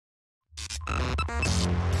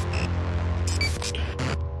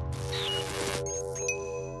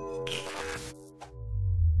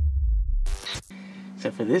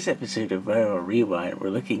So for this episode of Viral Rewind, we're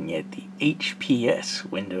looking at the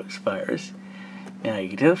HPS Windows virus. Now you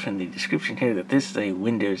can tell from the description here that this is a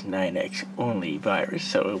Windows 9X only virus,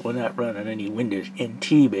 so it will not run on any Windows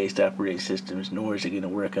NT based operating systems, nor is it going to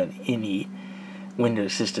work on any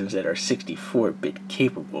Windows systems that are 64-bit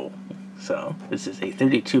capable. So this is a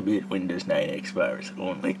 32-bit Windows 9X virus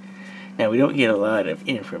only. Now we don't get a lot of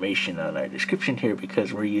information on our description here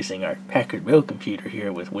because we're using our Packard Bell computer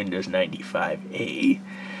here with Windows 95A.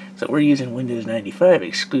 So we're using Windows 95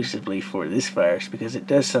 exclusively for this virus because it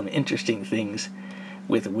does some interesting things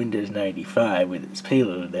with Windows 95 with its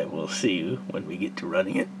payload that we'll see when we get to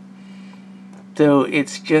running it. So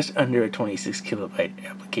it's just under a 26 kilobyte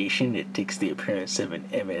application. It takes the appearance of an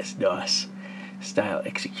MS-DOS style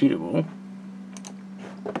executable.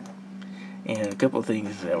 And a couple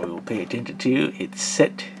things that we will pay attention to. It's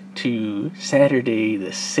set to Saturday the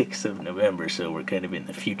 6th of November, so we're kind of in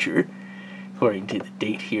the future according to the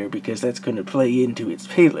date here because that's going to play into its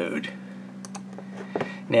payload.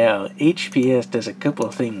 Now, HPS does a couple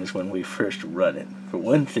of things when we first run it. For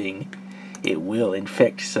one thing, it will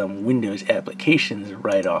infect some Windows applications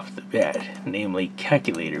right off the bat, namely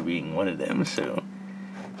Calculator being one of them. So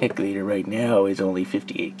Calculator right now is only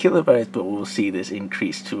 58 kilobytes, but we'll see this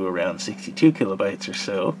increase to around 62 kilobytes or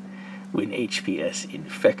so when HPS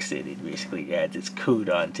infects it. It basically adds its code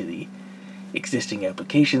onto the existing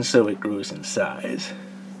application so it grows in size.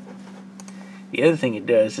 The other thing it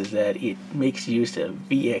does is that it makes use of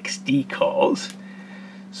VXD calls.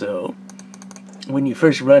 So when you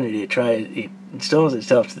first run it, it installs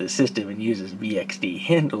itself to the system and uses VXD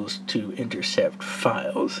handles to intercept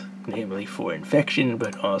files, namely for infection,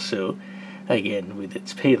 but also, again, with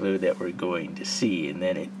its payload that we're going to see. And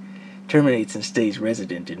then it terminates and stays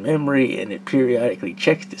resident in memory, and it periodically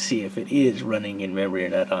checks to see if it is running in memory or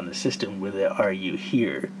not on the system with the "Are you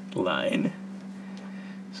here" line.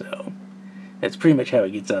 So that's pretty much how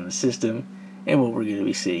it gets on the system and what we're going to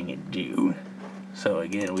be seeing it do. So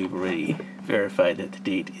again, we've already verified that the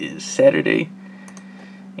date is Saturday,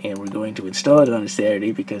 and we're going to install it on a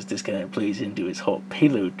Saturday because this kind of plays into its whole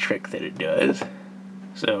payload trick that it does.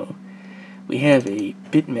 So we have a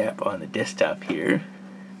bitmap on the desktop here,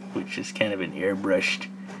 which is kind of an airbrushed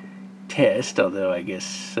test, although I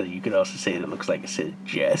guess you could also say that it looks like it says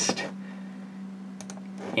jest.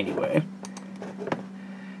 Anyway,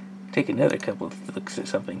 take another couple of looks at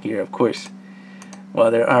something here. Of course, while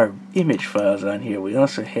there are image files on here, we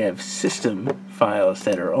also have system files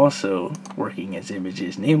that are also working as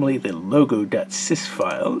images, namely the logo.sys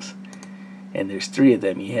files. And there's three of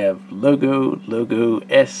them. You have logo,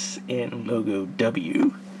 logo.s, and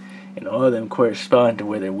logo.w. And all of them correspond to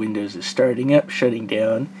whether Windows is starting up, shutting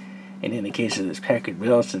down, and in the case of this Packard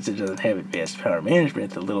Bell, since it doesn't have advanced power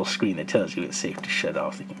management, the little screen that tells you it's safe to shut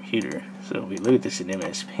off the computer. So we load this in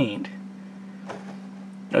MS Paint.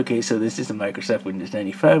 Okay, so this is a Microsoft Windows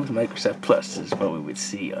 95 with Microsoft Plus. This is what we would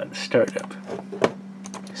see on the startup.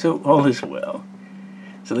 So all is well.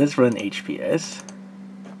 So let's run HPS.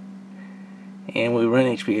 And when we run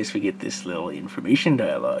HPS, we get this little information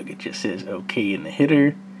dialog. It just says OK in the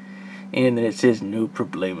header, and then it says no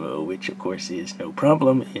problemo, which of course is no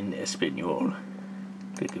problem in Espanol.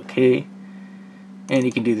 Click OK, and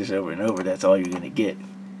you can do this over and over. That's all you're going to get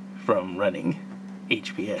from running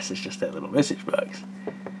HPS. It's just that little message box.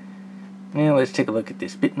 Now let's take a look at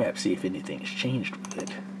this bitmap, see if anything has changed with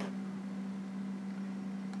it.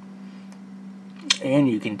 And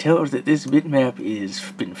you can tell that this bitmap is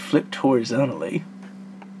been flipped horizontally,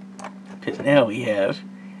 because now we have,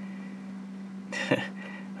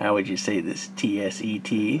 how would you say this,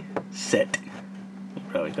 TSET, set. You'd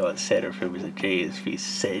probably call it set, or if it was a J, it'd be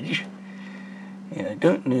sedge. And I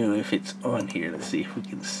don't know if it's on here. Let's see if we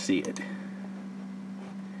can see it.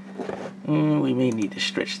 We may need to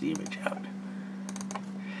stretch the image out.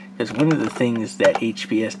 Because one of the things that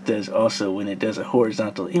HPS does also when it does a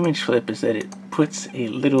horizontal image flip is that it puts a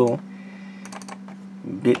little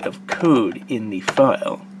bit of code in the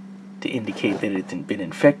file to indicate that it's been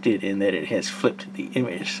infected and that it has flipped the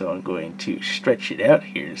image. So I'm going to stretch it out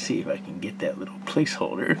here to see if I can get that little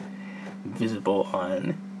placeholder visible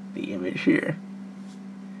on the image here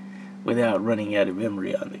without running out of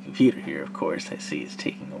memory on the computer here. Of course, I see it's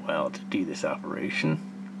taking a while to do this operation.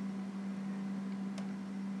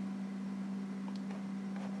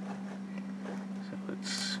 So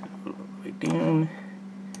let's go all the way down.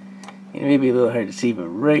 It may be a little hard to see, but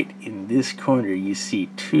right in this corner you see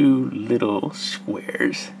two little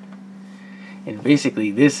squares. And basically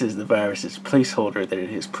this is the virus's placeholder that it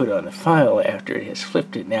has put on the file after it has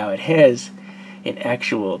flipped it. Now it has an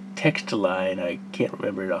actual text line. I can't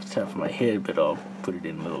remember it off the top of my head, but I'll put it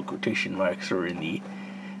in little quotation marks or in the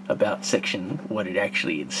about section, what it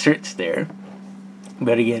actually inserts there.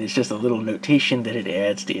 But again, it's just a little notation that it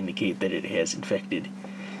adds to indicate that it has infected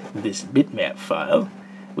this bitmap file,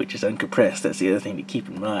 which is uncompressed. That's the other thing to keep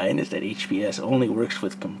in mind, is that HPS only works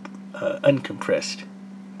with uncompressed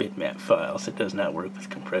bitmap files. It does not work with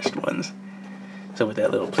compressed ones. So with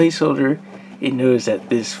that little placeholder, it knows that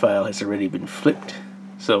this file has already been flipped,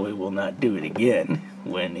 so it will not do it again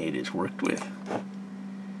when it is worked with.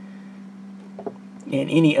 And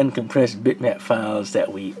any uncompressed bitmap files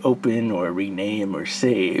that we open or rename or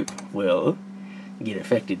save will get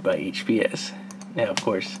affected by HPS. Now, of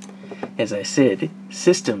course, as I said,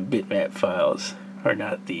 system bitmap files are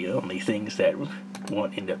not the only things that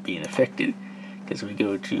won't end up being affected, because we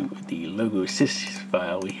go to the logo.sys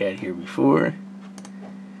file we had here before.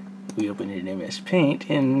 We open it in MS Paint,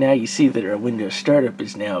 and now you see that our Windows startup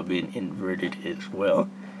has now been inverted as well.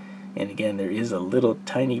 And again, there is a little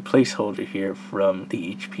tiny placeholder here from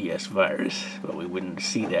the HPS virus, but we wouldn't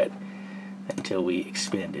see that until we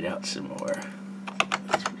expand it out some more.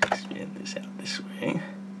 Let's expand this out this way.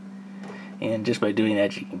 And just by doing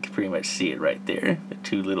that, you can pretty much see it right there, the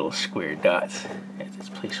two little square dots as its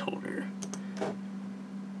placeholder.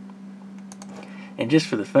 And just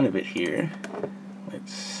for the fun of it here,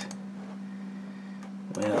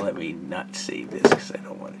 let me not save this because I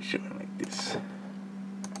don't want it showing like this.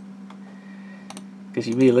 Because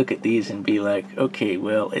you may look at these and be like, okay,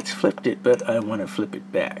 well, it's flipped it, but I want to flip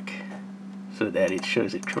it back so that it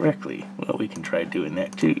shows it correctly. Well, we can try doing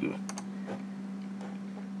that too.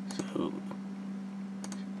 So,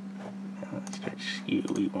 now let's stretch skew.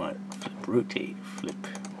 We want flip rotate, flip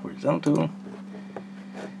horizontal.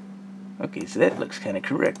 Okay, so that looks kind of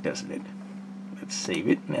correct, doesn't it? Let's save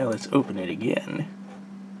it. Now let's open it again.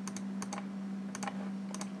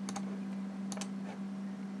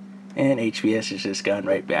 And HPS has just gone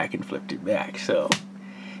right back and flipped it back. So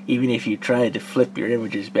even if you tried to flip your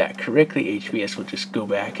images back correctly, HPS will just go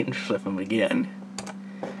back and flip them again.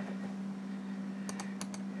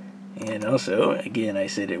 And also, again, I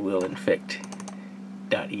said it will infect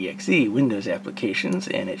 .exe Windows applications,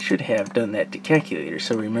 and it should have done that to Calculator.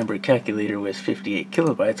 So remember, Calculator was 58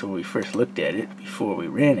 kilobytes when we first looked at it before we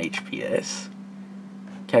ran HPS.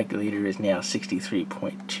 Calculator is now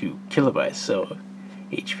 63.2 kilobytes, so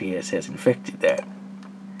HPS has infected that.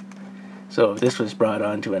 So if this was brought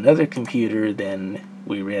onto another computer, then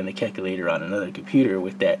we ran the calculator on another computer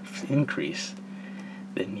with that increase,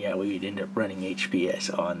 then yeah, we would end up running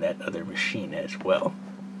HPS on that other machine as well.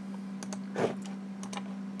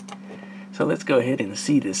 So let's go ahead and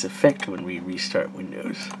see this effect when we restart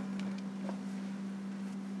Windows.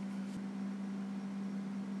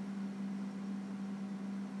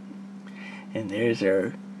 And there's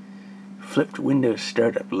our flipped Windows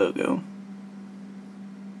startup logo.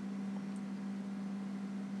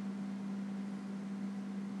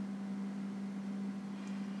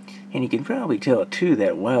 And you can probably tell too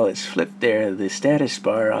that while it's flipped there, the status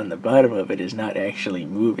bar on the bottom of it is not actually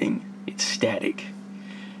moving. It's static,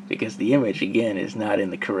 because the image again is not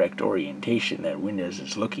in the correct orientation that Windows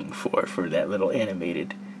is looking for that little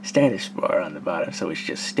animated status bar on the bottom, so it's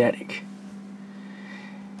just static.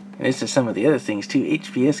 And this is some of the other things too.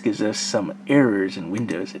 HPS gives us some errors in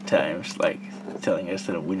Windows at times, like telling us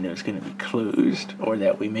that a window is going to be closed, or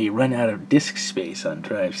that we may run out of disk space on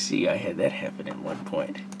drive C. I had that happen at one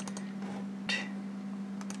point.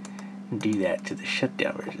 Do that to the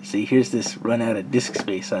shutdown version. See, here's this run out of disk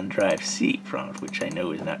space on drive C prompt, which I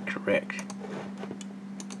know is not correct.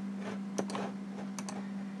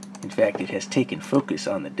 In fact, it has taken focus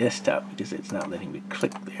on the desktop because it's not letting me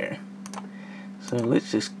click there. So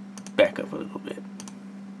let's just back up a little bit.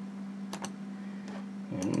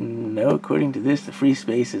 And no, according to this, the free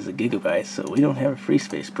space is a gigabyte, so we don't have a free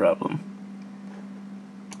space problem.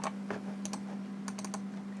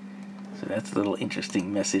 So that's a little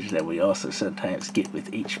interesting message that we also sometimes get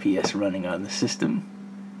with HPS running on the system.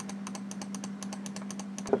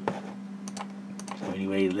 So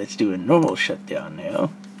anyway, let's do a normal shutdown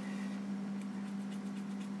now.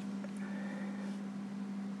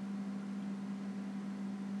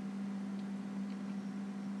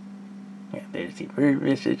 Yeah, there's the first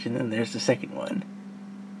message, and then there's the second one.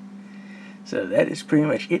 So that is pretty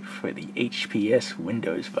much it for the HPS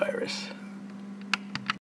Windows virus.